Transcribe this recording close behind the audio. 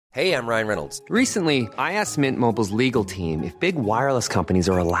Hey, I'm Ryan Reynolds. Recently, I asked Mint Mobile's legal team if big wireless companies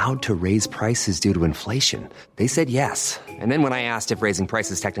are allowed to raise prices due to inflation. They said yes. And then when I asked if raising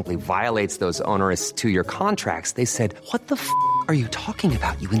prices technically violates those onerous two-year contracts, they said, "What the f*** are you talking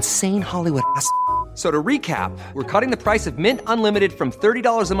about, you insane Hollywood ass?" So to recap, we're cutting the price of Mint Unlimited from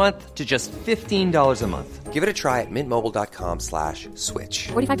 $30 a month to just $15 a month. Give it a try at mintmobile.com/switch.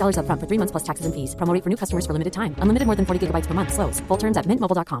 $45 up front for 3 months plus taxes and fees. Promo rate for new customers for limited time. Unlimited more than 40 gigabytes per month. Slows full terms at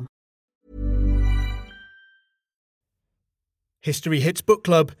mintmobile.com. History Hits Book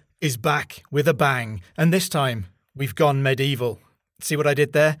Club is back with a bang. And this time, we've gone medieval. See what I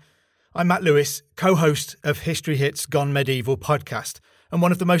did there? I'm Matt Lewis, co-host of History Hits Gone Medieval podcast. And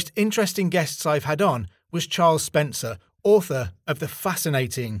one of the most interesting guests I've had on was Charles Spencer, author of the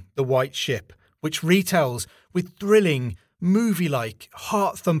fascinating The White Ship, which retells with thrilling, movie-like,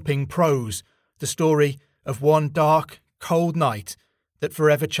 heart-thumping prose the story of one dark, cold night that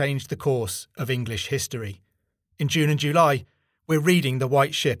forever changed the course of English history. In June and July, we're reading The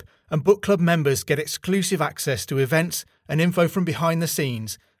White Ship, and book club members get exclusive access to events and info from behind the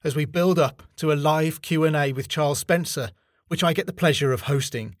scenes as we build up to a live Q&A with Charles Spencer, which I get the pleasure of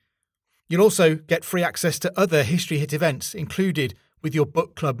hosting. You'll also get free access to other History Hit events included with your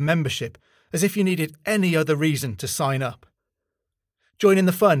book club membership, as if you needed any other reason to sign up. Join in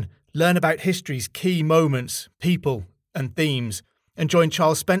the fun, learn about history's key moments, people and themes, and join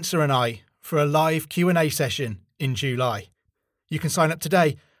Charles Spencer and I for a live Q&A session in July. You can sign up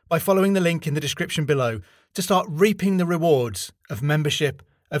today by following the link in the description below to start reaping the rewards of membership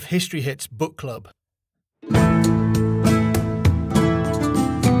of History Hits Book Club.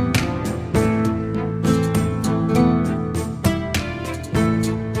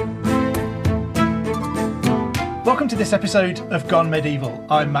 Welcome to this episode of Gone Medieval.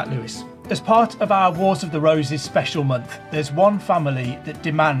 I'm Matt Lewis. As part of our Wars of the Roses special month, there's one family that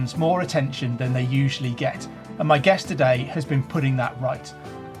demands more attention than they usually get, and my guest today has been putting that right.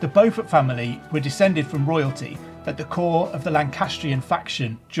 The Beaufort family were descended from royalty at the core of the Lancastrian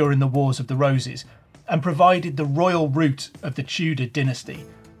faction during the Wars of the Roses, and provided the royal root of the Tudor dynasty.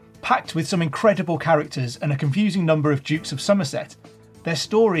 Packed with some incredible characters and a confusing number of Dukes of Somerset, their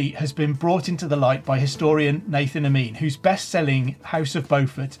story has been brought into the light by historian Nathan Amin, whose best-selling House of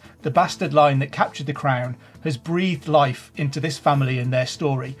Beaufort, the bastard line that captured the crown, has breathed life into this family and their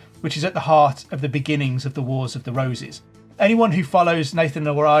story, which is at the heart of the beginnings of the Wars of the Roses. Anyone who follows Nathan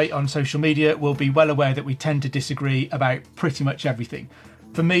or I on social media will be well aware that we tend to disagree about pretty much everything.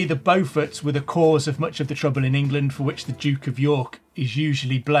 For me, the Beauforts were the cause of much of the trouble in England for which the Duke of York is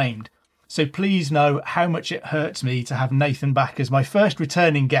usually blamed. So please know how much it hurts me to have Nathan back as my first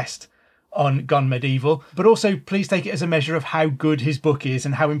returning guest on Gone Medieval, but also please take it as a measure of how good his book is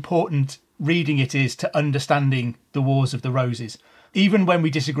and how important reading it is to understanding the Wars of the Roses. Even when we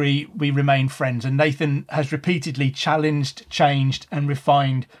disagree, we remain friends, and Nathan has repeatedly challenged, changed and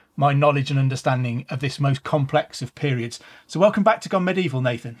refined my knowledge and understanding of this most complex of periods. So welcome back to Gone Medieval,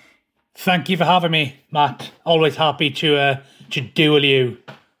 Nathan. Thank you for having me, Matt. Always happy to duel you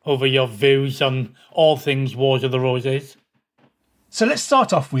over your views on all things Wars of the Roses. So let's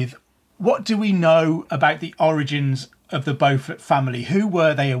start off with, what do we know about the origins of the Beaufort family? Who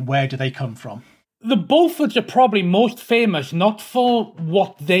were they and where do they come from? The Beauforts are probably most famous not for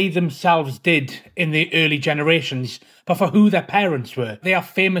what they themselves did in the early generations, but for who their parents were. They are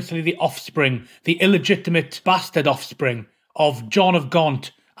famously the offspring, the illegitimate bastard offspring of John of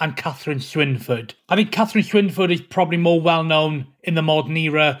Gaunt and Catherine Swynford. I think Catherine Swynford is probably more well known in the modern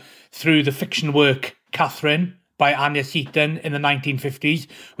era through the fiction work Catherine by Anya Seton in the 1950s,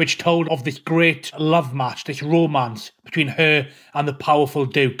 which told of this great love match, this romance between her and the powerful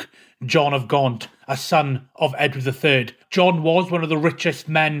Duke, John of Gaunt, a son of Edward III. John was one of the richest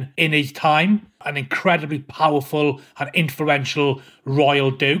men in his time, an incredibly powerful and influential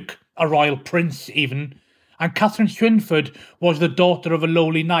royal duke, a royal prince even. And Catherine Swynford was the daughter of a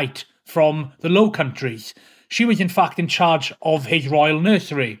lowly knight from the Low Countries. She was in fact in charge of his royal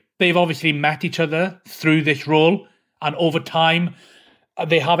nursery. They've obviously met each other through this role, and over time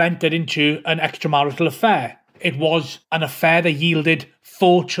they have entered into an extramarital affair. It was an affair that yielded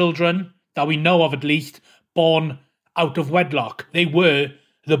 4 children, that we know of at least, born out of wedlock. They were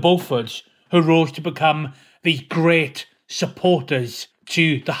the Beauforts, who rose to become these great supporters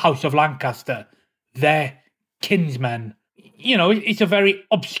to the House of Lancaster, their kinsmen. You know, it's a very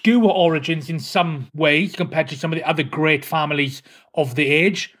obscure origins in some ways compared to some of the other great families of the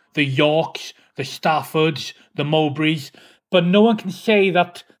age, the Yorks, the Staffords, the Mowbrays. But no one can say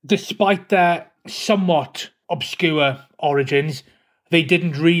that despite their somewhat obscure origins, they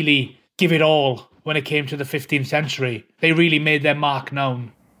didn't really give it all when it came to the 15th century. They really made their mark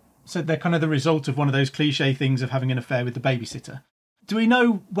known. So they're kind of the result of one of those cliche things of having an affair with the babysitter. Do we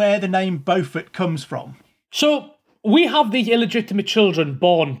know where the name Beaufort comes from? So we have these illegitimate children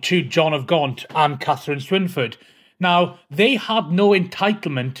born to John of Gaunt and Catherine Swynford. Now, they had no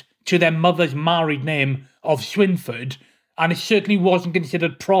entitlement to their mother's married name of Swynford, and it certainly wasn't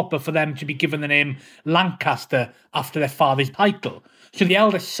considered proper for them to be given the name Lancaster after their father's title. So the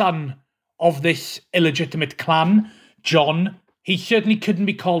eldest son of this illegitimate clan, John, he certainly couldn't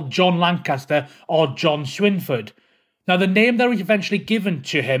be called John Lancaster or John Swynford. Now, the name that was eventually given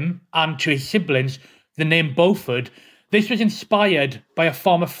to him and to his siblings, the name Beaufort, this was inspired by a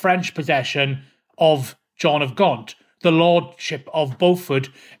former French possession of John of Gaunt, the lordship of Beaufort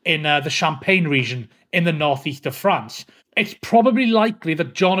in the Champagne region in the northeast of France. It's probably likely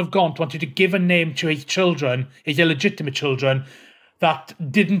that John of Gaunt wanted to give a name to his children, his illegitimate children, that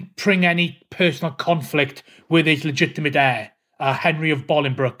didn't bring any personal conflict with his legitimate heir, Henry of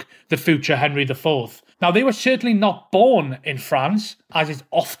Bolingbroke, the future Henry IV. Now, they were certainly not born in France, as is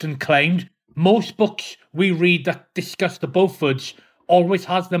often claimed. Most books we read that discuss the Beauforts always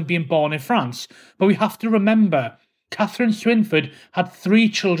has them being born in France. But we have to remember, Catherine Swynford had 3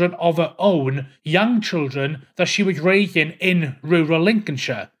 children of her own, young children, that she was raising in rural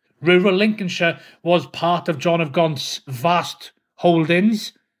Lincolnshire. Rural Lincolnshire was part of John of Gaunt's vast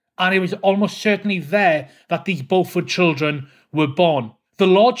holdings, and it was almost certainly there that these Beaufort children were born. The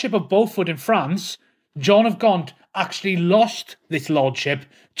lordship of Beaufort in France, John of Gaunt actually lost this lordship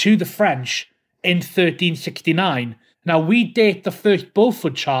to the French in 1369. Now, we date the first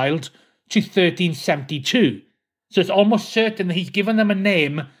Beaufort child to 1372. So it's almost certain that he's given them a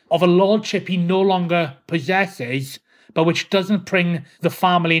name of a lordship he no longer possesses, but which doesn't bring the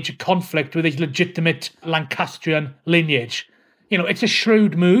family into conflict with his legitimate Lancastrian lineage. You know, it's a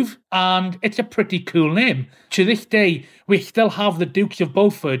shrewd move, and it's a pretty cool name. To this day, we still have the Dukes of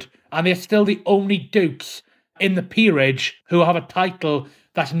Beaufort, and they're still the only dukes in the peerage who have a title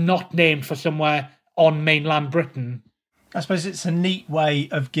that's not named for somewhere on mainland Britain. I suppose it's a neat way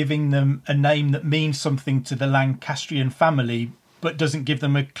of giving them a name that means something to the Lancastrian family, but doesn't give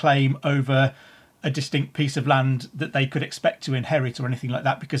them a claim over a distinct piece of land that they could expect to inherit or anything like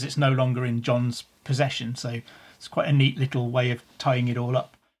that, because it's no longer in John's possession. So it's quite a neat little way of tying it all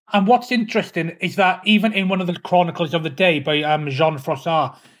up. And what's interesting is that even in one of the chronicles of the day by Jean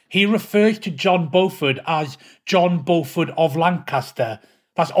Froissart, he refers to John Beaufort as John Beaufort of Lancaster.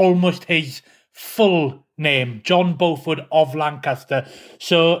 That's almost his full name, John Beaufort of Lancaster.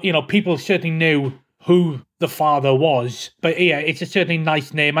 So, you know, people certainly knew who the father was. But yeah, it's a certainly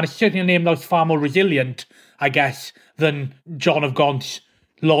nice name, and it's certainly a name that was far more resilient, I guess, than John of Gaunt's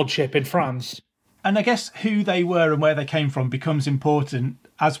lordship in France. And I guess who they were and where they came from becomes important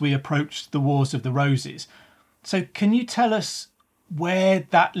as we approach the Wars of the Roses. So can you tell us where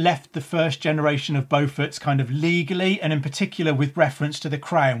that left the first generation of Beauforts kind of legally, and in particular with reference to the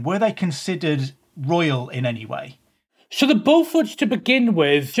crown? Were they considered royal in any way? So the Beauforts, to begin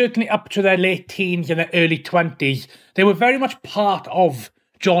with, certainly up to their late teens and their early 20s, they were very much part of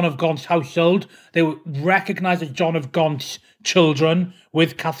John of Gaunt's household. They were recognised as John of Gaunt's children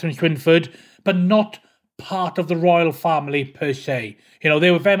with Catherine Swynford, but not part of the royal family per se. You know,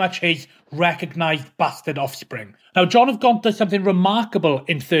 they were very much his recognised bastard offspring. Now, John of Gaunt does something remarkable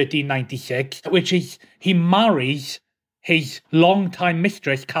in 1396, which is he marries his longtime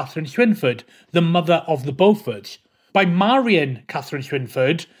mistress, Catherine Swynford, the mother of the Beauforts. By marrying Catherine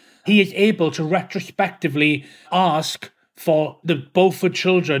Swynford, he is able to retrospectively ask for the Beaufort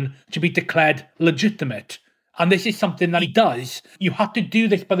children to be declared legitimate. And this is something that he does. You have to do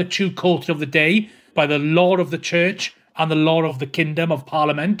this by the two courts of the day, by the law of the church and the law of the kingdom of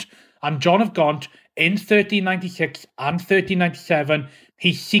parliament. And John of Gaunt, in 1396 and 1397,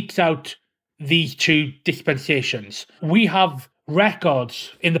 he seeks out these two dispensations. We have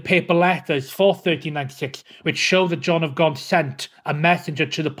records in the papal letters for 1396 which show that John of Gaunt sent a messenger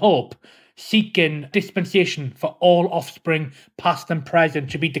to the Pope seeking dispensation for all offspring, past and present,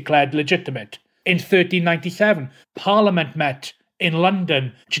 to be declared legitimate. In 1397, Parliament met in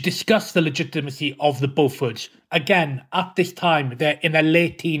London to discuss the legitimacy of the Beauforts. Again, at this time, they're in their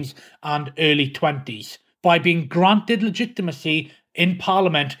late teens and early 20s. By being granted legitimacy in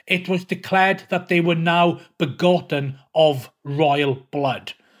Parliament, it was declared that they were now begotten of royal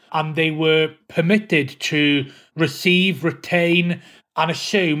blood, and they were permitted to receive, retain, and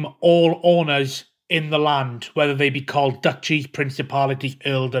assume all honours in the land, whether they be called duchies, principalities,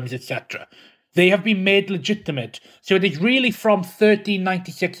 earldoms, etc. They have been made legitimate. So it is really from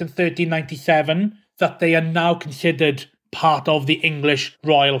 1396 and 1397 that they are now considered part of the English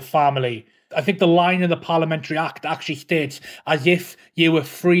royal family. I think the line in the Parliamentary Act actually states, as if you were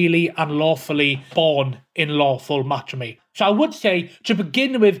freely and lawfully born in lawful matrimony. So I would say, to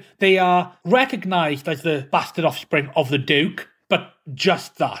begin with, they are recognised as the bastard offspring of the Duke, but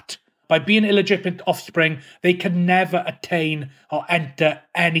just that. By being illegitimate offspring, they can never attain or enter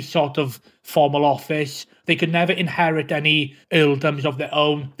any sort of formal office. They could never inherit any earldoms of their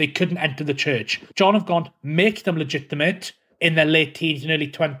own. They couldn't enter the church. John of Gaunt makes them legitimate in their late teens and early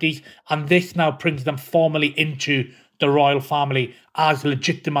 20s, and this now brings them formally into the royal family as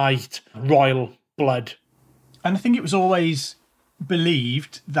legitimised royal blood. And I think it was always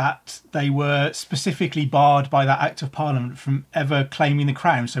believed that they were specifically barred by that Act of Parliament from ever claiming the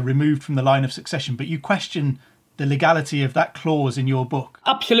crown, so removed from the line of succession. But you question the legality of that clause in your book.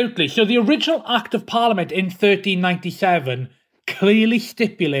 Absolutely. So the original Act of Parliament in 1397 clearly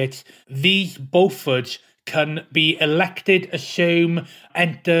stipulates these Beauforts can be elected, assume,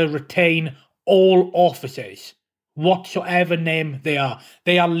 enter, retain all offices, whatsoever name they are.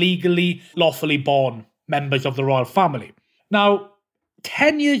 They are legally, lawfully born members of the royal family. Now,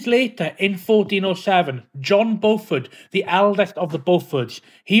 10 years later, in 1407, John Beaufort, the eldest of the Beauforts,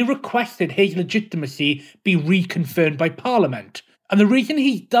 he requested his legitimacy be reconfirmed by Parliament. And the reason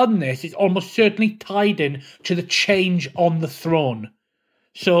he's done this is almost certainly tied in to the change on the throne.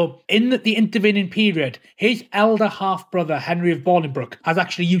 So, in the intervening period, his elder half-brother, Henry of Bolingbroke, has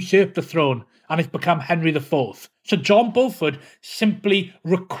actually usurped the throne and has become Henry IV. So John Beaufort simply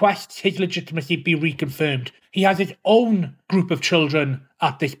requests his legitimacy be reconfirmed. He has his own group of children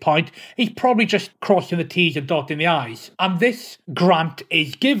at this point. He's probably just crossing the T's and dotting the I's. And this grant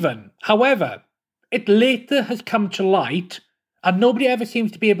is given. However, it later has come to light, and nobody ever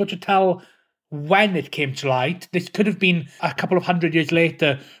seems to be able to tell when it came to light. This could have been a couple of hundred years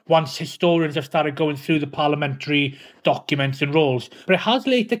later once historians have started going through the parliamentary documents and rolls. But it has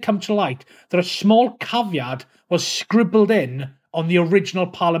later come to light that a small caveat was scribbled in on the original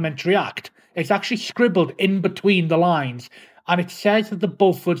Parliamentary Act. It's actually scribbled in between the lines, and it says that the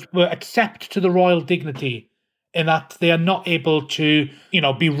Beauforts were accept to the royal dignity in that they are not able to,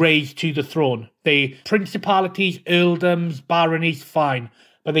 be raised to the throne. The principalities, earldoms, baronies, fine,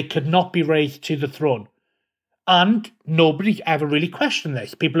 but they could not be raised to the throne. And nobody's ever really questioned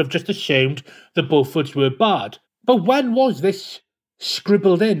this. People have just assumed the Beauforts were bad. But when was this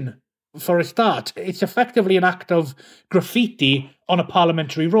scribbled in? For a start, it's effectively an act of graffiti on a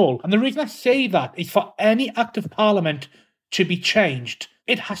parliamentary roll. And the reason I say that is for any act of parliament to be changed,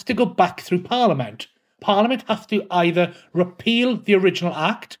 it has to go back through Parliament. Parliament has to either repeal the original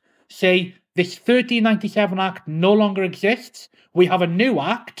act, say this 1397 Act no longer exists, we have a new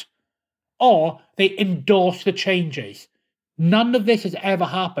act, or they endorse the changes. None of this has ever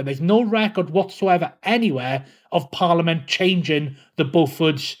happened. There's no record whatsoever anywhere of Parliament changing the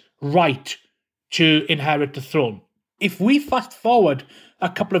Beauforts' right to inherit the throne. If we fast forward a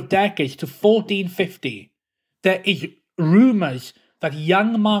couple of decades to 1450, there is rumours that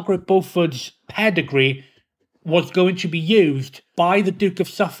young Margaret Beaufort's pedigree was going to be used by the Duke of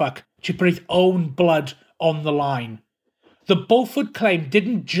Suffolk to put his own blood on the line. The Beaufort claim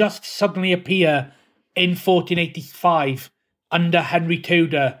didn't just suddenly appear in 1485 under Henry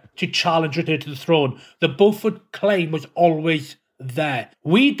Tudor to challenge return to the throne. The Beaufort claim was always there.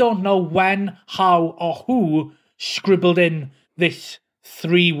 We don't know when, how, or who scribbled in this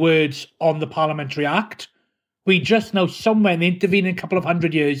 3 words on the Parliamentary Act. We just know somewhere in the intervening couple of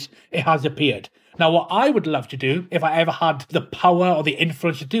hundred years it has appeared. Now, what I would love to do, if I ever had the power or the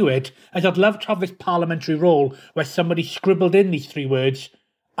influence to do it, is I'd love to have this parliamentary roll where somebody scribbled in these 3 words,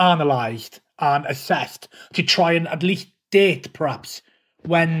 analysed and assessed, to try and at least date, perhaps,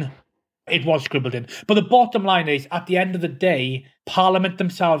 when it was scribbled in. But the bottom line is, at the end of the day, Parliament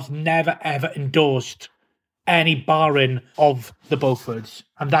themselves never ever endorsed any barring of the Beauforts.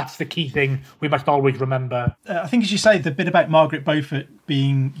 And that's the key thing we must always remember. I think, as you say, the bit about Margaret Beaufort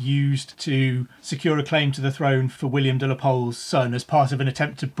being used to secure a claim to the throne for William de la Pole's son as part of an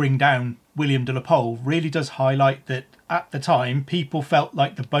attempt to bring down William de la Pole really does highlight that at the time people felt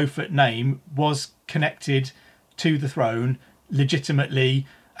like the Beaufort name was connected to the throne legitimately,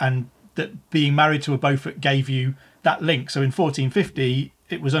 and that being married to a Beaufort gave you that link. So in 1450,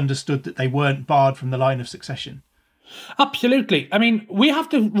 it was understood that they weren't barred from the line of succession. Absolutely. I mean, we have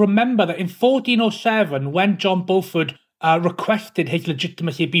to remember that in 1407, when John Beaufort requested his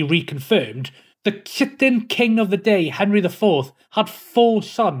legitimacy be reconfirmed, the sitting king of the day, Henry IV, had 4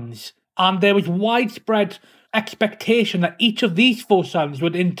 sons, and there was widespread expectation that each of these 4 sons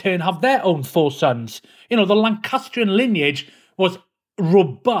would in turn have their own 4 sons. The Lancastrian lineage was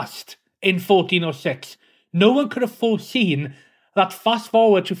robust in 1406. No one could have foreseen that fast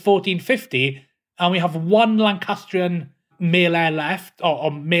forward to 1450 and we have one Lancastrian male heir left, or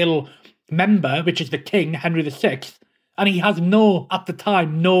male member, which is the king, Henry VI, and he has at the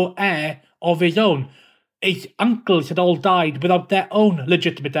time, no heir of his own. His uncles had all died without their own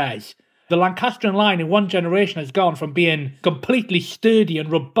legitimate heirs. The Lancastrian line in one generation has gone from being completely sturdy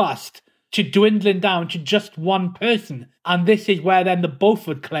and robust to dwindling down to just one person. And this is where then the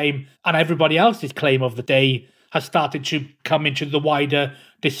Beaufort claim and everybody else's claim of the day has started to come into the wider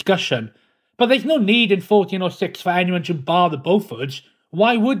discussion. But there's no need in 1406 for anyone to bar the Beauforts.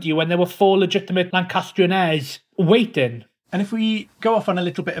 Why would you when there were 4 legitimate Lancastrian heirs waiting? And if we go off on a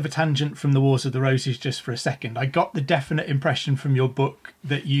little bit of a tangent from the Wars of the Roses just for a second, I got the definite impression from your book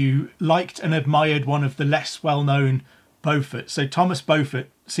that you liked and admired one of the less well-known Beauforts. So Thomas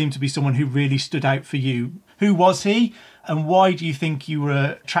Beaufort seemed to be someone who really stood out for you. Who was he, and why do you think you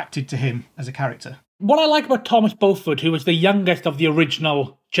were attracted to him as a character? What I like about Thomas Beaufort, who was the youngest of the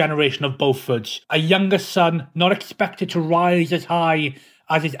original generation of Beauforts, a younger son, not expected to rise as high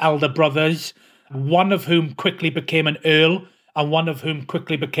as his elder brothers, one of whom quickly became an earl and one of whom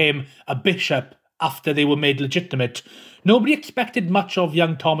quickly became a bishop after they were made legitimate. Nobody expected much of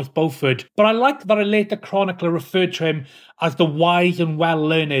young Thomas Beaufort, but I liked that a later chronicler referred to him as the wise and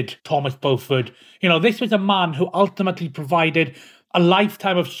well-learned Thomas Beaufort. You know, this was a man who ultimately provided a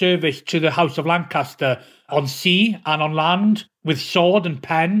lifetime of service to the House of Lancaster on sea and on land with sword and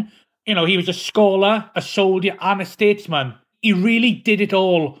pen. You know, he was a scholar, a soldier and a statesman. He really did it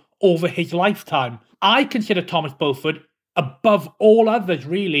all over his lifetime. I consider Thomas Beaufort, above all others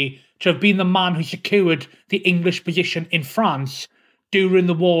really, to have been the man who secured the English position in France during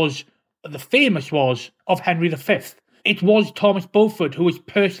the famous wars of Henry V. It was Thomas Beaufort who was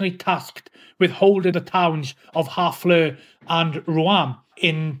personally tasked with holding the towns of Harfleur and Rouen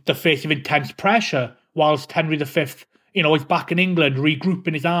in the face of intense pressure, whilst Henry V, was back in England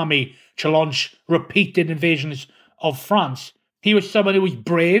regrouping his army to launch repeated invasions of France. He was someone who was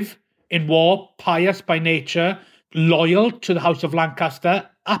brave in war, pious by nature, loyal to the House of Lancaster,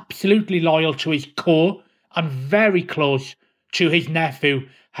 absolutely loyal to his core, and very close to his nephew,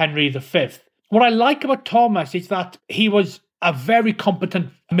 Henry V. What I like about Thomas is that he was a very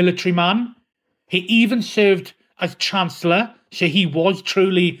competent military man. He even served as Chancellor, so he was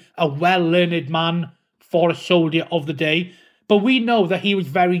truly a well-learned man for a soldier of the day. But we know that he was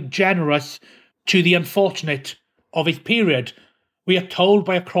very generous to the unfortunate of his period. We are told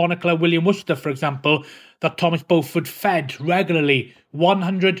by a chronicler, William Worcester, for example, that Thomas Beaufort fed regularly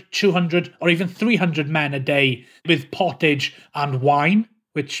 100, 200 or even 300 men a day with pottage and wine,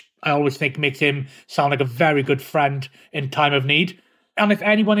 which I always think makes him sound like a very good friend in time of need. And if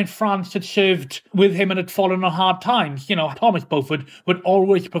anyone in France had served with him and had fallen on hard times, Thomas Beaufort would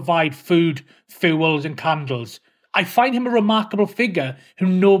always provide food, fuels and candles. I find him a remarkable figure who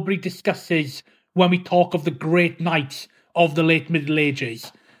nobody discusses when we talk of the great knights of the late Middle Ages.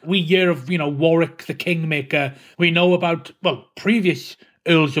 We hear of, Warwick the Kingmaker. We know about, previous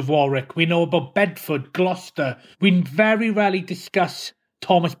Earls of Warwick. We know about Bedford, Gloucester. We very rarely discuss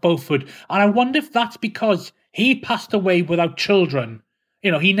Thomas Beaufort. And I wonder if that's because he passed away without children.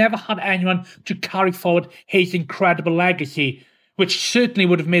 He never had anyone to carry forward his incredible legacy, which certainly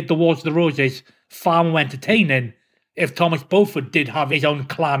would have made the Wars of the Roses far more entertaining if Thomas Beaufort did have his own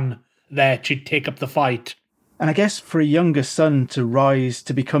clan there to take up the fight. And I guess for a younger son to rise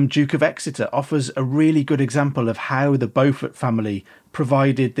to become Duke of Exeter offers a really good example of how the Beaufort family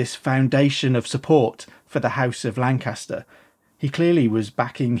provided this foundation of support for the House of Lancaster. He clearly was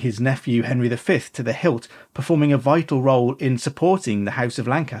backing his nephew Henry V to the hilt, performing a vital role in supporting the House of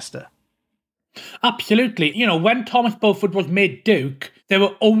Lancaster. Absolutely. When Thomas Beaufort was made Duke, there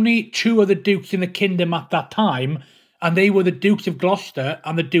were only 2 other dukes in the kingdom at that time, and they were the Dukes of Gloucester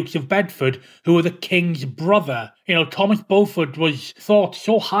and the Dukes of Bedford, who were the king's brother. Thomas Beaufort was thought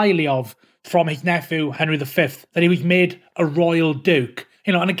so highly of from his nephew, Henry V, that he was made a royal duke.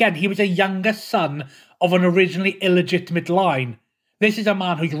 And again, he was a younger son of an originally illegitimate line. This is a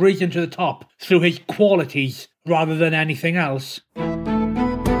man who's risen to the top through his qualities rather than anything else.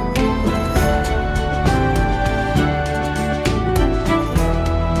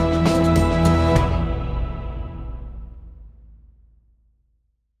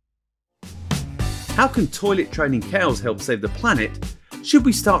 How can toilet training cows help save the planet? Should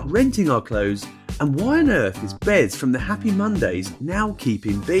we start renting our clothes? And why on earth is Bez from the Happy Mondays now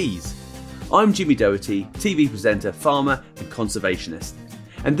keeping bees? I'm Jimmy Doherty, TV presenter, farmer and conservationist.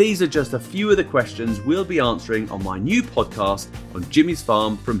 And these are just a few of the questions we'll be answering on my new podcast on Jimmy's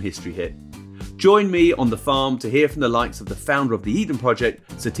Farm from History Hit. Join me on the farm to hear from the likes of the founder of the Eden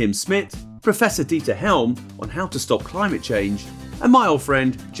Project, Sir Tim Smith, Professor Dieter Helm on how to stop climate change, and my old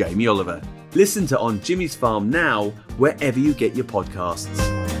friend Jamie Oliver. Listen to On Jimmy's Farm now, wherever you get your podcasts.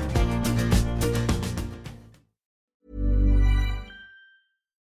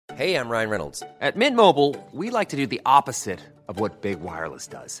 Hey, I'm Ryan Reynolds. At Mint Mobile, we like to do the opposite of what Big Wireless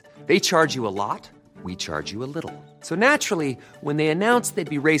does. They charge you a lot, we charge you a little. So naturally, when they announced they'd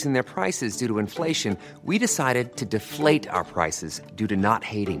be raising their prices due to inflation, we decided to deflate our prices due to not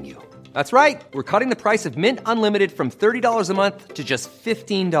hating you. That's right. We're cutting the price of Mint Unlimited from $30 a month to just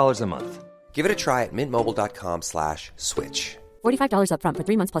 $15 a month. Give it a try at mintmobile.com/switch. $45 up front for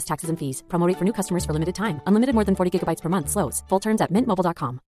 3 months plus taxes and fees. Promo rate for new customers for limited time. Unlimited more than 40 gigabytes per month. Slows full terms at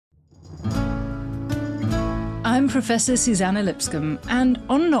mintmobile.com. I'm Professor Susanna Lipscomb, and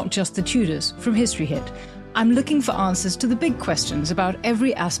on Not Just the Tudors from History Hit, I'm looking for answers to the big questions about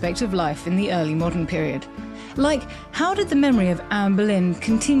every aspect of life in the early modern period. Like, how did the memory of Anne Boleyn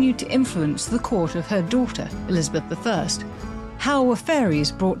continue to influence the court of her daughter, Elizabeth I? How were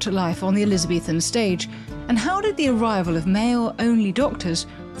fairies brought to life on the Elizabethan stage? And how did the arrival of male-only doctors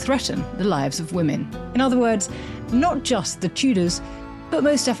threaten the lives of women? In other words, not just the Tudors, but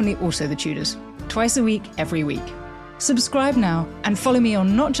most definitely also the Tudors. Twice a week, every week. Subscribe now and follow me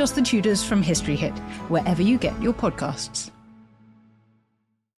on Not Just the Tudors from History Hit, wherever you get your podcasts.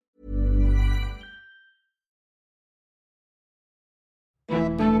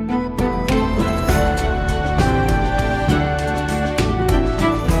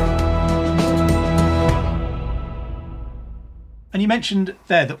 And you mentioned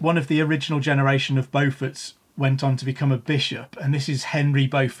there that one of the original generation of Beauforts went on to become a bishop, and this is Henry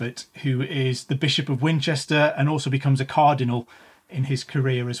Beaufort, who is the Bishop of Winchester and also becomes a cardinal in his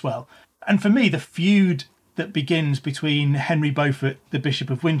career as well. And for me, the feud that begins between Henry Beaufort, the Bishop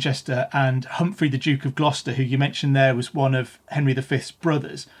of Winchester, and Humphrey, the Duke of Gloucester, who you mentioned there was one of Henry V's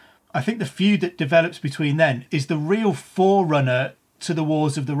brothers, I think the feud that develops between them is the real forerunner to the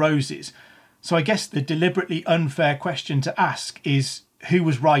Wars of the Roses. So I guess the deliberately unfair question to ask is, who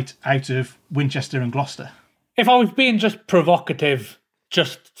was right out of Winchester and Gloucester? If I was being just provocative,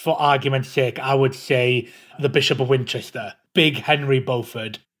 just for argument's sake, I would say the Bishop of Winchester, Big Henry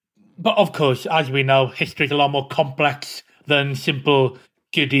Beaufort. But of course, as we know, history is a lot more complex than simple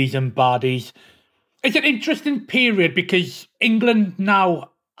goodies and baddies. It's an interesting period because England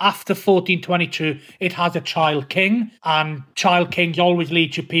now, after 1422, it has a child king, and child kings always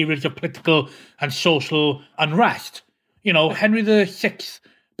lead to periods of political and social unrest. You know, Henry VI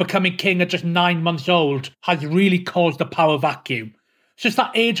becoming king at just 9 months old has really caused a power vacuum. It's just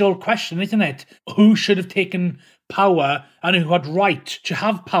that age-old question, isn't it? Who should have taken power and who had right to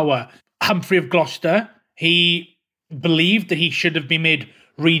have power? Humphrey of Gloucester, he believed that he should have been made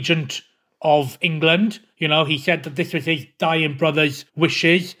regent of England. You know, he said that this was his dying brother's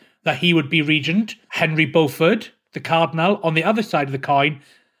wishes, that he would be regent. Henry Beaufort, the cardinal, on the other side of the coin,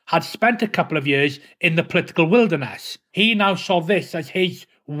 had spent a couple of years in the political wilderness. He now saw this as his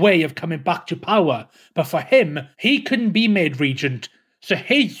way of coming back to power. But for him, he couldn't be made regent. So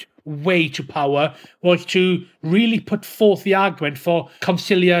his way to power was to really put forth the argument for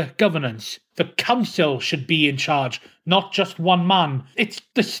conciliar governance. The council should be in charge, not just one man. It's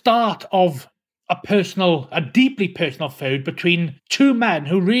the start of a deeply personal feud between two men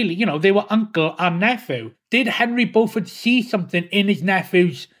who really, you know, they were uncle and nephew. Did Henry Beaufort see something in his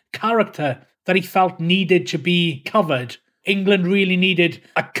nephew's character that he felt needed to be covered? England really needed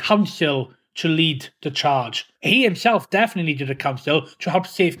a council to lead the charge. He himself definitely needed a council to help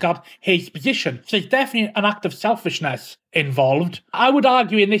safeguard his position. So there's definitely an act of selfishness involved. I would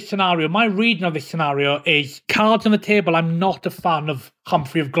argue in this scenario, my reading of this scenario is, cards on the table, I'm not a fan of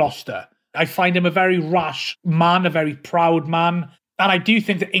Humphrey of Gloucester. I find him a very rash man, a very proud man. And I do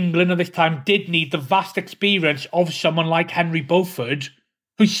think that England at this time did need the vast experience of someone like Henry Beaufort,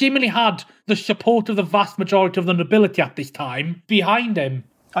 who seemingly had the support of the vast majority of the nobility at this time behind him.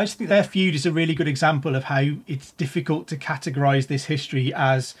 I just think their feud is a really good example of how it's difficult to categorise this history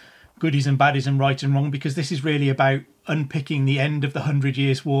as goodies and baddies and right and wrong, because this is really about unpicking the end of the 100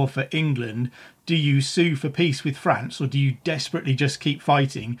 Years' War for England. Do you sue for peace with France, or do you desperately just keep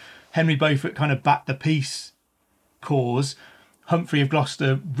fighting? Henry Beaufort kind of backed the peace cause. Humphrey of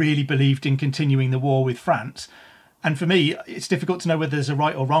Gloucester really believed in continuing the war with France. And for me, it's difficult to know whether there's a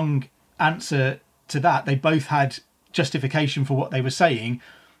right or wrong answer to that. They both had justification for what they were saying,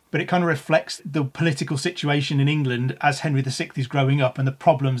 but it kind of reflects the political situation in England as Henry VI is growing up and the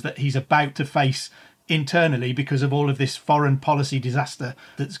problems that he's about to face internally because of all of this foreign policy disaster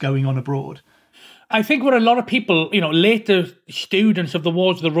that's going on abroad. I think what a lot of people, you know, later students of the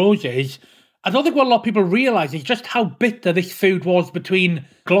Wars of the Roses I don't think what a lot of people realise is just how bitter this feud was between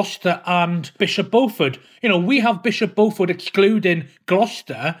Gloucester and Bishop Beaufort. You know, we have Bishop Beaufort excluding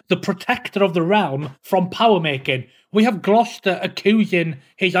Gloucester, the protector of the realm, from power making. We have Gloucester accusing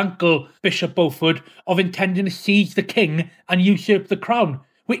his uncle, Bishop Beaufort, of intending to seize the king and usurp the crown.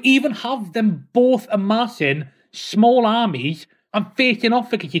 We even have them both amassing small armies and facing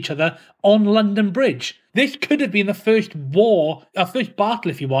off against each other on London Bridge. This could have been the first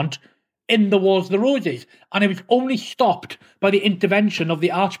battle, if you want, in the Wars of the Roses, and it was only stopped by the intervention of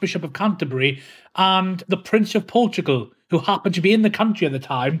the Archbishop of Canterbury and the Prince of Portugal, who happened to be in the country at the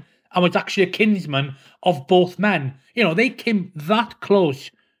time and was actually a kinsman of both men. You know, they came that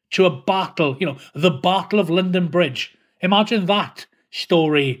close to a battle, you know, the Battle of London Bridge. Imagine that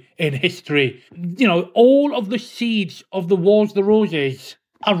story in history. You know, all of the seeds of the Wars of the Roses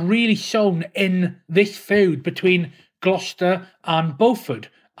are really sown in this feud between Gloucester and Beaufort.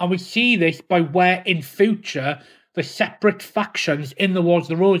 And we see this by where in future the separate factions in the Wars of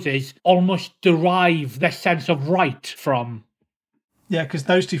the Roses almost derive their sense of right from. Yeah, because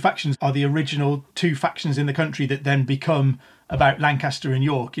those two factions are the original two factions in the country that then become about Lancaster and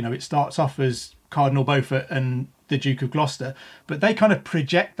York. You know, it starts off as Cardinal Beaufort and the Duke of Gloucester, but they kind of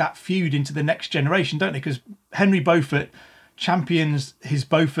project that feud into the next generation, don't they? Because Henry Beaufort champions his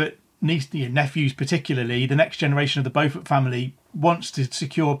Beaufort nephews, particularly the next generation of the Beaufort family, wants to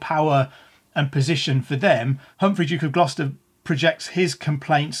secure power and position for them. Humphrey, Duke of Gloucester, projects his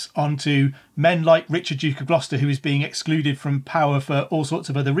complaints onto men like Richard, Duke of Gloucester, who is being excluded from power for all sorts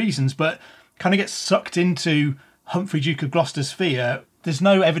of other reasons, but kind of gets sucked into Humphrey, Duke of Gloucester's fear. There's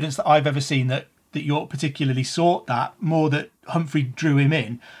no evidence that I've ever seen that York particularly sought that, more that Humphrey drew him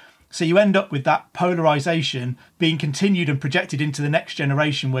in. So you end up with that polarisation being continued and projected into the next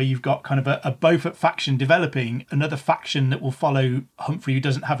generation, where you've got kind of a Beaufort faction developing, another faction that will follow Humphrey, who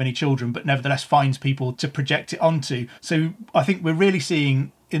doesn't have any children, but nevertheless finds people to project it onto. So I think we're really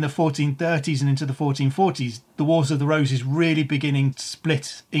seeing in the 1430s and into the 1440s, the Wars of the Roses really beginning to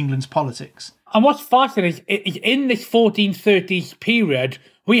split England's politics. And what's fascinating is in this 1430s period,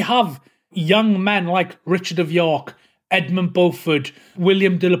 we have young men like Richard of York, Edmund Beaufort,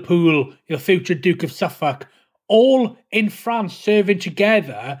 William de la Pole, the future Duke of Suffolk, all in France serving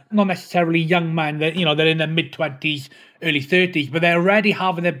together, not necessarily young men, they're in their mid-20s, early 30s, but they're already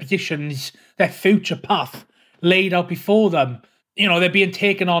having their positions, their future path laid out before them. You know, they're being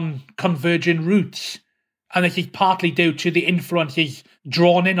taken on converging routes, and this is partly due to the influences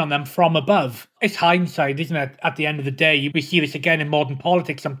drawn in on them from above. It's hindsight, isn't it? At the end of the day, we see this again in modern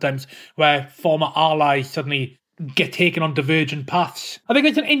politics sometimes, where former allies suddenly get taken on divergent paths. I think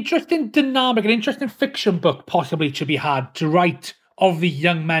it's an interesting dynamic, an interesting fiction book possibly to be had to write of the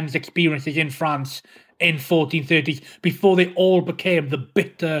young men's experiences in France in 1430s before they all became the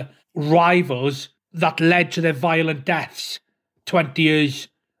bitter rivals that led to their violent deaths 20 years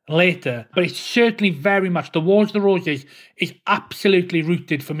later. But it's certainly very much, the Wars of the Roses is absolutely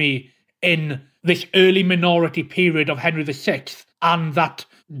rooted for me in this early minority period of Henry VI and that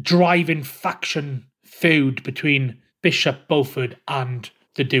driving faction feud between Bishop Beaufort and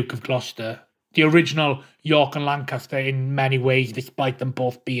the Duke of Gloucester. The original York and Lancaster in many ways, despite them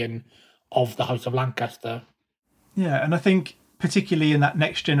both being of the House of Lancaster. Yeah, and I think particularly in that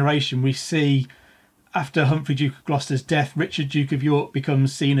next generation, we see after Humphrey, Duke of Gloucester's death, Richard, Duke of York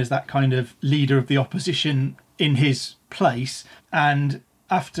becomes seen as that kind of leader of the opposition in his place. And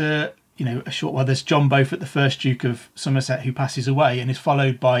after a short while, there's John Beaufort, the first Duke of Somerset, who passes away and is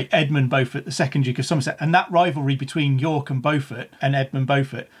followed by Edmund Beaufort, the second Duke of Somerset. And that rivalry between York and Beaufort and Edmund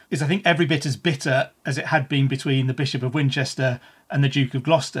Beaufort is, I think, every bit as bitter as it had been between the Bishop of Winchester and the Duke of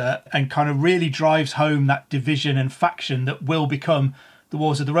Gloucester, and kind of really drives home that division and faction that will become the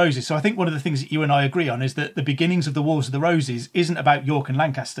Wars of the Roses. So I think one of the things that you and I agree on is that the beginnings of the Wars of the Roses isn't about York and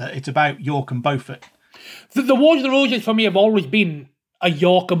Lancaster, it's about York and Beaufort. The Wars of the Roses for me have always been a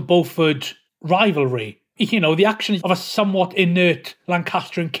York and Beaufort rivalry. The actions of a somewhat inert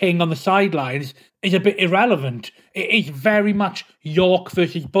Lancastrian king on the sidelines is a bit irrelevant. It is very much York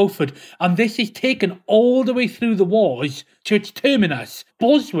versus Beaufort, and this is taken all the way through the wars to its terminus.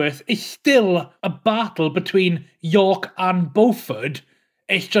 Bosworth is still a battle between York and Beaufort.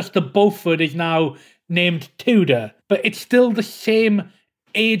 It's just that Beaufort is now named Tudor, but it's still the same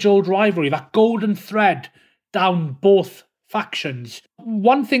age-old rivalry, that golden thread down both factions.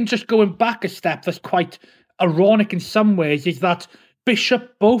 One thing, just going back a step, that's quite ironic in some ways, is that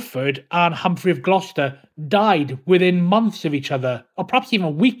Bishop Beaufort and Humphrey of Gloucester died within months of each other, or perhaps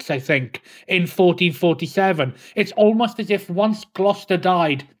even weeks, I think, in 1447. It's almost as if once Gloucester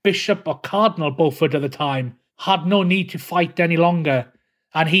died, Bishop or Cardinal Beaufort at the time had no need to fight any longer,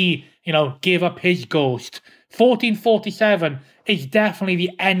 and he gave up his ghost. 1447 is definitely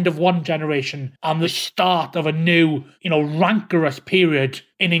the end of one generation and the start of a new, rancorous period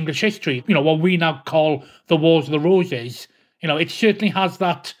in English history. What we now call the Wars of the Roses. It certainly has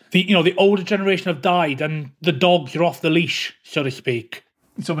that, the older generation have died and the dogs are off the leash, so to speak.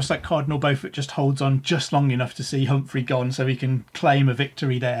 It's almost like Cardinal Beaufort just holds on just long enough to see Humphrey gone so he can claim a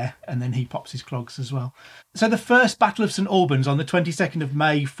victory there, and then he pops his clogs as well. So the first Battle of St Albans on the 22nd of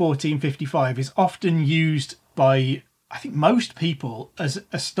May 1455 is often used by, I think, most people as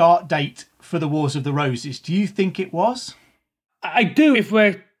a start date for the Wars of the Roses. Do you think it was? I do, if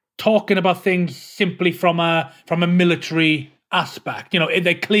we're talking about things simply from a military aspect.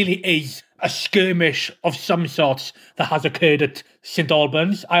 There clearly is a skirmish of some sorts that has occurred at St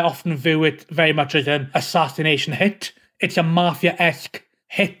Albans. I often view it very much as an assassination hit. It's a mafia-esque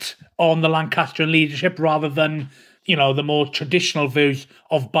hit on the Lancastrian leadership rather than, the more traditional views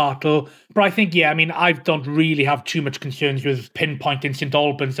of battle. But I think, I don't really have too much concerns with pinpointing St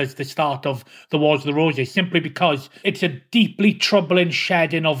Albans as the start of the Wars of the Roses, simply because it's a deeply troubling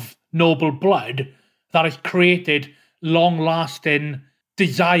shedding of noble blood that has created long-lasting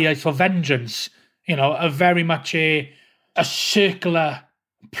desires for vengeance, a very much a circular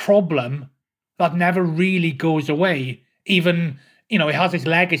problem that never really goes away. Even, it has its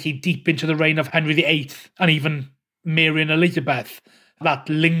legacy deep into the reign of Henry VIII and even Mary and Elizabeth, that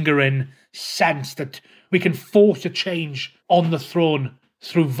lingering sense that we can force a change on the throne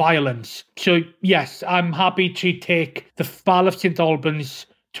through violence. So, yes, I'm happy to take the Battle of St Albans,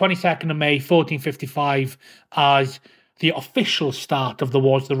 22nd of May, 1455, as the official start of the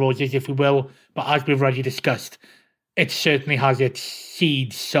Wars of the Roses, if we will. But as we've already discussed, it certainly has its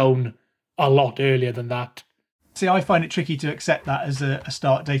seeds sown a lot earlier than that. See, I find it tricky to accept that as a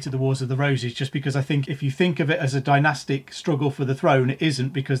start date of the Wars of the Roses, just because I think if you think of it as a dynastic struggle for the throne, it isn't,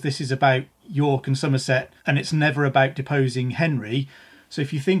 because this is about York and Somerset, and it's never about deposing Henry. So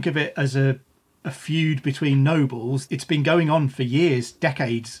if you think of it as a feud between nobles, it's been going on for years,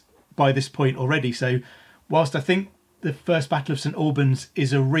 decades by this point already. So whilst I think the first Battle of St Albans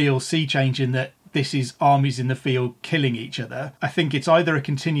is a real sea change in that this is armies in the field killing each other, I think it's either a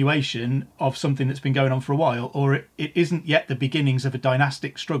continuation of something that's been going on for a while, or it isn't yet the beginnings of a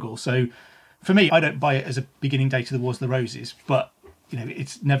dynastic struggle. So for me, I don't buy it as a beginning date of the Wars of the Roses, but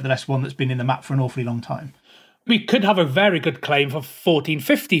it's nevertheless one that's been in the map for an awfully long time. We could have a very good claim for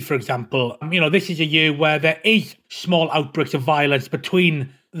 1450, for example. This is a year where there is small outbreaks of violence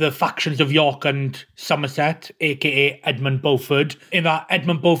between the factions of York and Somerset, aka Edmund Beaufort, in that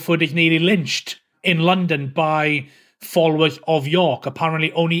Edmund Beaufort is nearly lynched in London by followers of York,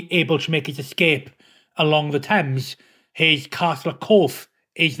 apparently only able to make his escape along the Thames. His castle at Corfe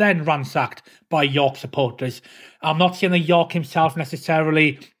is then ransacked by York supporters. I'm not saying that York himself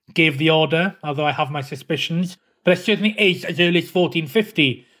necessarily gave the order, although I have my suspicions, but there certainly is, as early as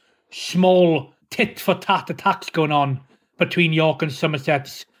 1450, small tit-for-tat attacks going on between York and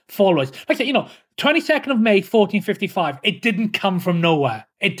Somerset's followers. Like I said, 22nd of May, 1455, it didn't come from nowhere.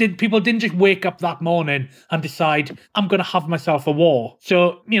 People didn't just wake up that morning and decide, I'm going to have myself a war.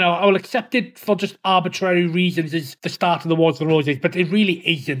 So, I will accept it for just arbitrary reasons as the start of the Wars of the Roses, but it really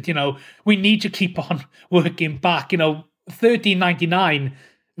isn't. We need to keep on working back. 1399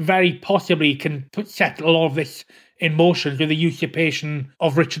 very possibly can set a lot of this in motion with the usurpation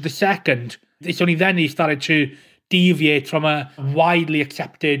of Richard II. It's only then he started to deviate from a widely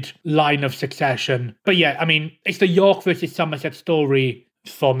accepted line of succession. But yeah, it's the York versus Somerset story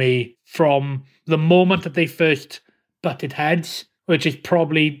for me from the moment that they first butted heads, which is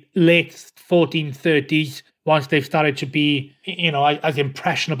probably late 1430s, once they've started to be, as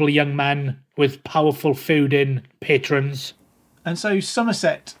impressionable young men with powerful feuding patrons. And so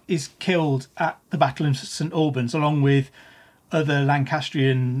Somerset is killed at the Battle of St Albans, along with other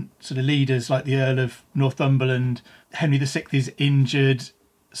Lancastrian sort of leaders like the Earl of Northumberland. Henry VI is injured.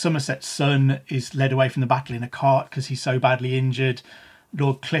 Somerset's son is led away from the battle in a cart because he's so badly injured.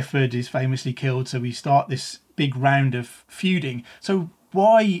 Lord Clifford is famously killed. So we start this big round of feuding. So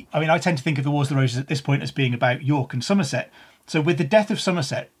why? I tend to think of the Wars of the Roses at this point as being about York and Somerset. So with the death of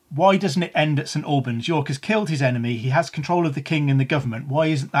Somerset, why doesn't it end at St Albans? York has killed his enemy. He has control of the king and the government. Why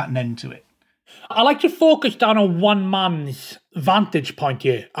isn't that an end to it? I like to focus down on one man's vantage point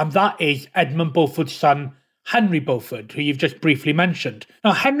here, and that is Edmund Beaufort's son, Henry Beaufort, who you've just briefly mentioned.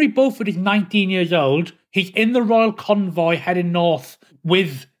 Now, Henry Beaufort is 19 years old. He's in the royal convoy heading north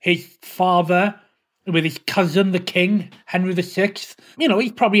with his father, with his cousin, the king, Henry VI.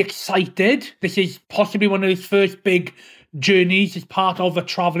 He's probably excited. This is possibly one of his first big journeys as part of a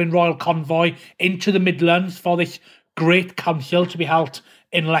travelling royal convoy into the Midlands for this great council to be held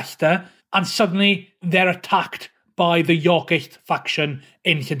in Leicester, and suddenly they're attacked by the Yorkist faction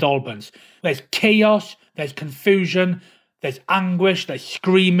in St Albans. There's chaos, there's confusion, there's anguish, there's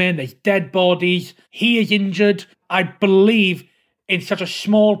screaming, there's dead bodies. He is injured. I believe in such a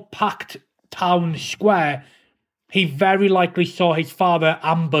small, packed town square, he very likely saw his father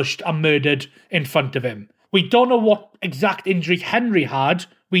ambushed and murdered in front of him. We don't know what exact injuries Henry had.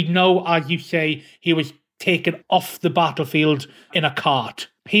 We know, as you say, he was taken off the battlefield in a cart.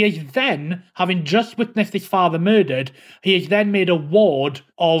 He is then, having just witnessed his father murdered, he is then made a ward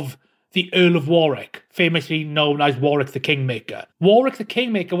of the Earl of Warwick, famously known as Warwick the Kingmaker. Warwick the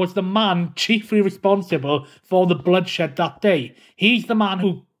Kingmaker was the man chiefly responsible for the bloodshed that day. He's the man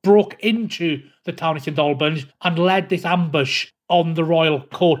who broke into the town of St Albans and led this ambush on the royal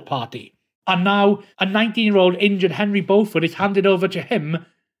court party. And now a 19-year-old injured Henry Beaufort is handed over to him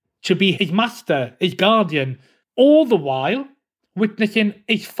to be his master, his guardian, all the while witnessing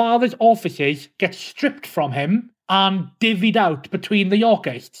his father's offices get stripped from him and divvied out between the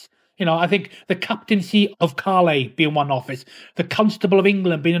Yorkists. You know, I think the captaincy of Calais being one office, the Constable of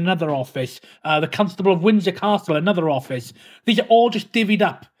England being another office, the Constable of Windsor Castle another office. These are all just divvied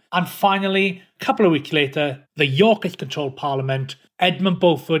up. And finally, a couple of weeks later, the Yorkist-controlled Parliament, Edmund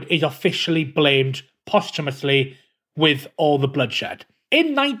Beaufort is officially blamed posthumously with all the bloodshed.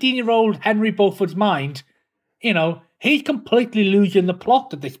 In 19-year-old Henry Beaufort's mind, you know, he's completely losing the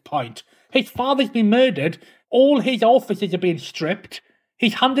plot at this point. His father's been murdered, all his offices are being stripped,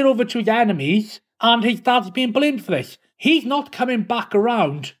 he's handed over to his enemies, and his dad's being blamed for this. He's not coming back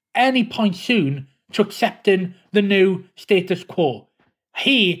around any point soon to accepting the new status quo.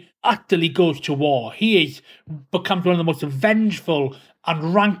 He utterly goes to war. He becomes one of the most vengeful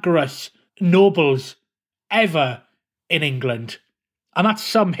and rancorous nobles ever in England. And that's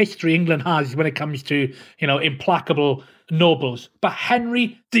some history England has when it comes to, you know, implacable nobles. But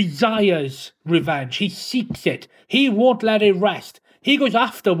Henry desires revenge. He seeks it. He won't let it rest. He goes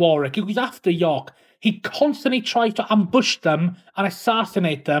after Warwick. He goes after York. He constantly tries to ambush them and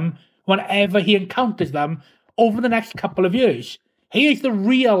assassinate them whenever he encounters them over the next couple of years. He is the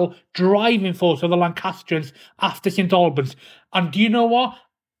real driving force of the Lancastrians after St Albans. And do you know what?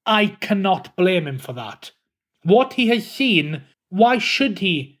 I cannot blame him for that. What he has seen, why should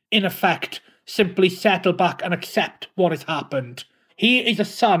he, in effect, simply settle back and accept what has happened? He is a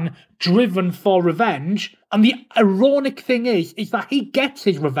son driven for revenge. And the ironic thing is that he gets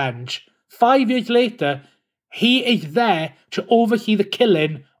his revenge. 5 years later, he is there to oversee the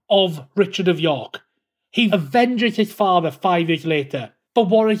killing of Richard of York. He avenges his father 5 years later. But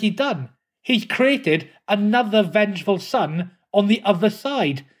what has he done? He's created another vengeful son on the other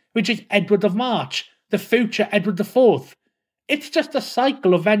side, which is Edward of March, the future Edward IV. It's just a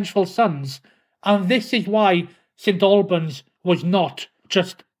cycle of vengeful sons. And this is why St Albans was not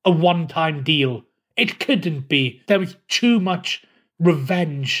just a one-time deal. It couldn't be. There was too much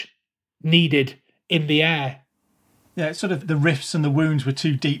revenge needed in the air. Yeah, it's sort of the rifts and the wounds were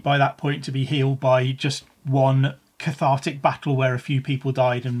too deep by that point to be healed by just one cathartic battle where a few people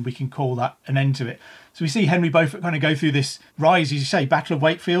died, and we can call that an end to it. So we see Henry Beaufort kind of go through this rise, as you say, Battle of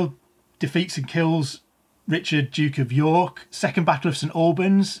Wakefield, defeats and kills Richard, Duke of York. Second Battle of St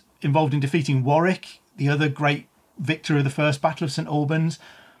Albans, involved in defeating Warwick, the other great victor of the First Battle of St Albans.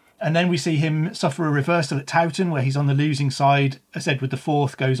 And then we see him suffer a reversal at Towton, where he's on the losing side as Edward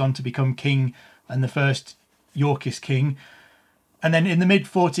IV goes on to become king and the first Yorkist king. And then in the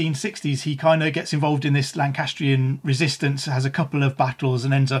mid-1460s, he kind of gets involved in this Lancastrian resistance, has a couple of battles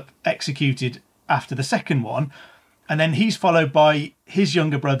and ends up executed after the second one. And then he's followed by his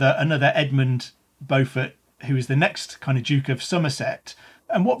younger brother, another Edmund Beaufort, who is the next kind of Duke of Somerset.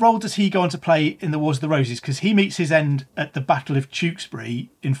 And what role does he go on to play in the Wars of the Roses? Because he meets his end at the Battle of Tewkesbury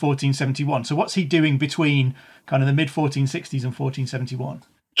in 1471. So what's he doing between kind of the mid-1460s and 1471?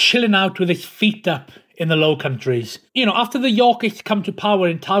 Chilling out with his feet up in the Low Countries. You know, after the Yorkists come to power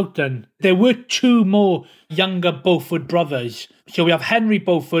in Towton, there were two more younger Beaufort brothers. So we have Henry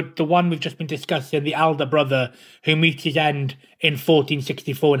Beaufort, the one we've just been discussing, the elder brother, who meets his end in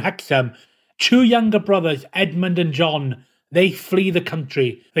 1464 in Hexham. Two younger brothers, Edmund and John, they flee the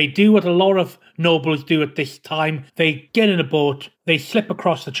country. They do what a lot of nobles do at this time. They get in a boat, they slip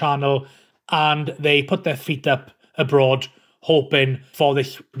across the channel, and they put their feet up abroad, hoping for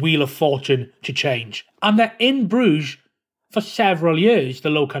this wheel of fortune to change. And they're in Bruges for several years, the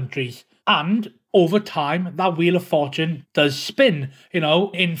Low Countries. And over time, that wheel of fortune does spin. You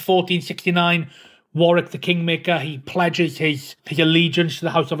know, in 1469, Warwick the Kingmaker, he pledges his allegiance to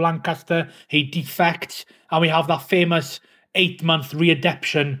the House of Lancaster. He defects, and we have that famous 8-month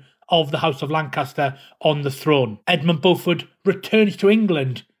readaptation of the House of Lancaster on the throne. Edmund Beaufort returns to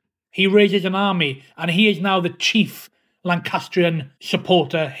England. He raises an army, and he is now the chief Lancastrian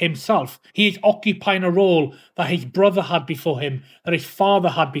supporter himself. He is occupying a role that his brother had before him, that his father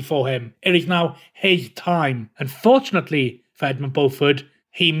had before him. It is now his time. Unfortunately for Edmund Beaufort,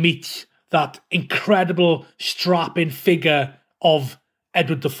 he meets that incredible strapping figure of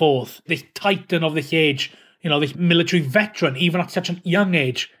Edward IV, this titan of this age, this military veteran, even at such a young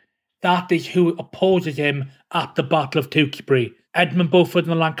age. That is who opposes him at the Battle of Tewkesbury. Edmund Beaufort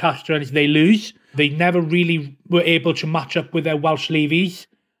and the Lancastrians, they lose. They never really were able to match up with their Welsh levies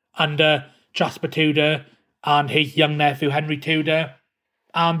under Jasper Tudor and his young nephew Henry Tudor,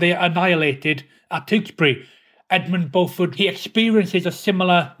 and they are annihilated at Tewkesbury. Edmund Beaufort, he experiences a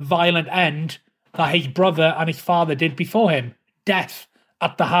similar violent end that his brother and his father did before him. Death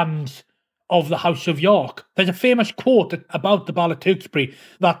at the hands of the House of York. There's a famous quote about the Battle of Tewkesbury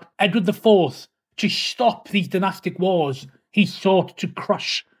that Edward IV, to stop these dynastic wars, he sought to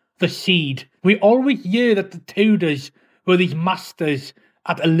crush the seed. We always hear that the Tudors were these masters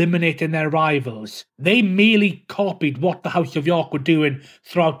at eliminating their rivals. They merely copied what the House of York were doing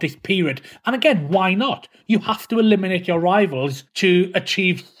throughout this period. And again, why not? You have to eliminate your rivals to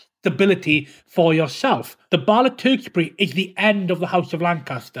achieve stability for yourself. The Battle of Tewkesbury is the end of the House of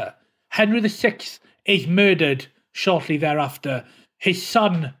Lancaster. Henry VI is murdered shortly thereafter. His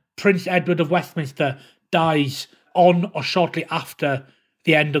son, Prince Edward of Westminster, dies on or shortly after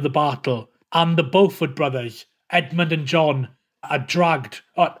the end of the battle. And the Beaufort brothers, Edmund and John, are dragged,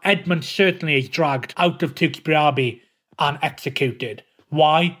 or Edmund certainly is dragged out of Tewkesbury Abbey and executed.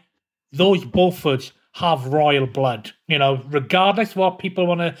 Why? Those Beauforts have royal blood. Regardless of what people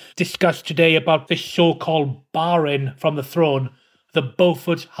want to discuss today about this so-called barring from the throne, the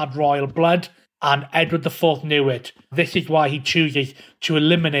Beauforts had royal blood, and Edward IV knew it. This is why he chooses to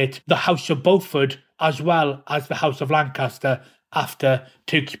eliminate the House of Beaufort as well as the House of Lancaster after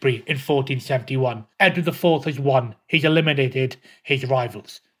Tewkesbury in 1471. Edward IV has won. He's eliminated his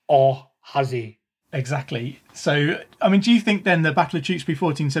rivals. Or has he? Exactly. So, do you think then the Battle of Tewkesbury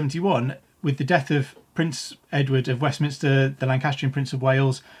 1471, with the death of Prince Edward of Westminster, the Lancastrian Prince of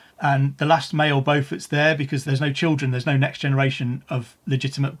Wales, and the last male Beauforts there, because there's no children, there's no next generation of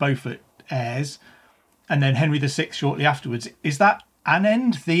legitimate Beaufort heirs, and then Henry VI shortly afterwards, is that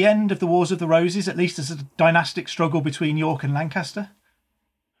the end of the Wars of the Roses, at least as a dynastic struggle between York and Lancaster?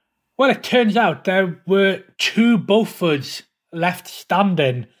 Well, it turns out there were two Beauforts left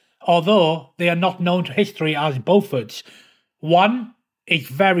standing, although they are not known to history as Beauforts. One is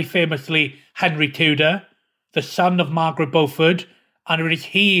very famously Henry Tudor, the son of Margaret Beaufort, and it is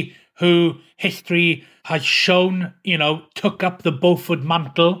he who history has shown, took up the Beaufort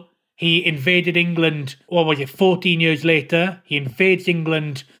mantle. He invaded England, 14 years later? He invades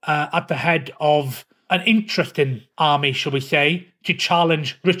England at the head of an interesting army, shall we say, to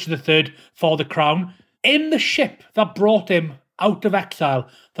challenge Richard III for the crown. In the ship that brought him out of exile,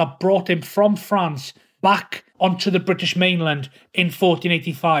 that brought him from France back onto the British mainland in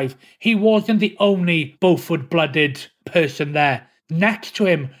 1485, he wasn't the only Beaufort-blooded person there. Next to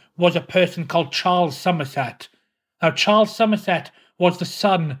him was a person called Charles Somerset. Now, Charles Somerset was the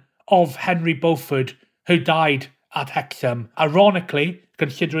son of Henry Beaufort, who died at Hexham. Ironically,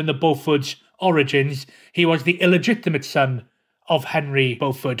 considering the Beaufort's origins, he was the illegitimate son of Henry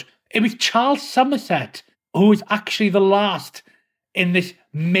Beaufort. It was Charles Somerset who was actually the last in this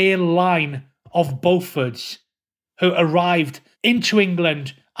male line of Beauforts who arrived into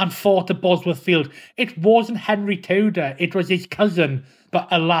England and fought at Bosworth Field. It wasn't Henry Tudor, it was his cousin. But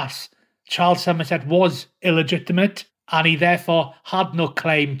alas, Charles Somerset was illegitimate, and he therefore had no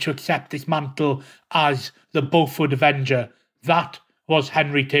claim to accept this mantle as the Beaufort Avenger. That was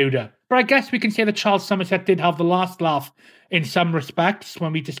Henry Tudor. But I guess we can say that Charles Somerset did have the last laugh in some respects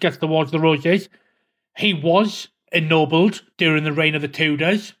when we discuss the Wars of the Roses. He was ennobled during the reign of the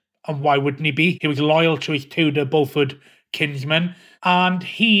Tudors, and why wouldn't he be? He was loyal to his Tudor Beaufort kinsman, and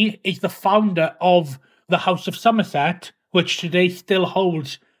he is the founder of the House of Somerset, which today still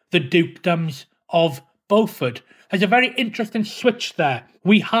holds the dukedoms of Beaufort. There's a very interesting switch there.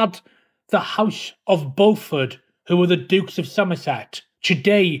 We had the House of Beaufort, who were the Dukes of Somerset.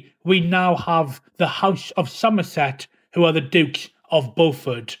 Today, we now have the House of Somerset, who are the Dukes of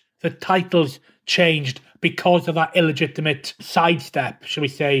Beaufort. The titles changed because of that illegitimate sidestep, shall we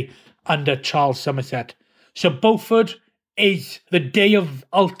say, under Charles Somerset. So Beaufort is the day of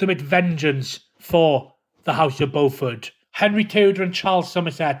ultimate vengeance for the House of Beaufort. Henry Tudor and Charles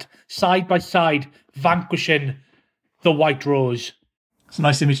Somerset, side by side, vanquishing the White Rose. It's a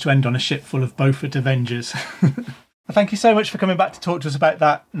nice image to end on, a ship full of Beaufort Avengers. Thank you so much for coming back to talk to us about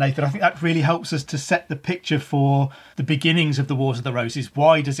that, Nathan. I think that really helps us to set the picture for the beginnings of the Wars of the Roses.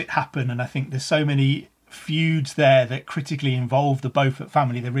 Why does it happen? And I think there's so many feuds there that critically involve the Beaufort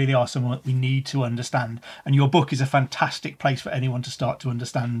family. They really are someone that we need to understand. And your book is a fantastic place for anyone to start to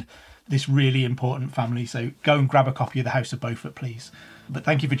understand this really important family. So go and grab a copy of The House of Beaufort, please. But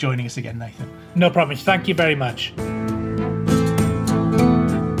thank you for joining us again, Nathan. No problem. Thank you very much.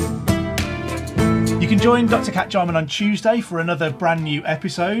 You can join Dr. Cat Jarman on Tuesday for another brand new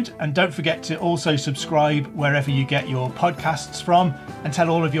episode. And don't forget to also subscribe wherever you get your podcasts from, and tell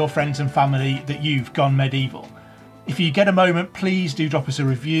all of your friends and family that you've gone medieval. If you get a moment, please do drop us a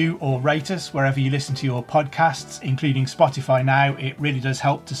review or rate us wherever you listen to your podcasts, including Spotify now. It really does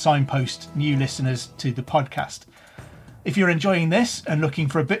help to signpost new listeners to the podcast. If you're enjoying this and looking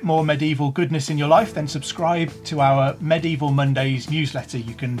for a bit more medieval goodness in your life, then subscribe to our Medieval Mondays newsletter.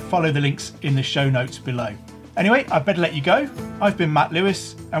 You can follow the links in the show notes below. Anyway, I'd better let you go. I've been Matt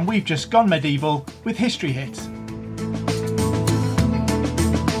Lewis, and we've just gone medieval with History Hit.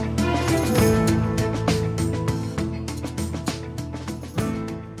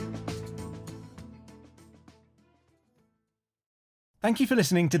 Thank you for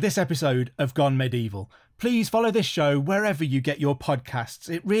listening to this episode of Gone Medieval. Please follow this show wherever you get your podcasts.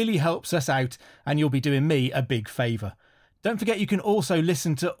 It really helps us out, and you'll be doing me a big favour. Don't forget you can also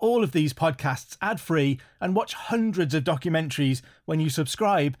listen to all of these podcasts ad-free and watch hundreds of documentaries when you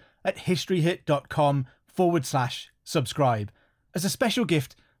subscribe at historyhit.com/subscribe. As a special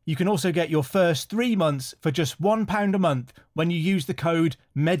gift, you can also get your first 3 months for just £1 a month when you use the code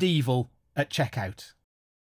MEDIEVAL at checkout.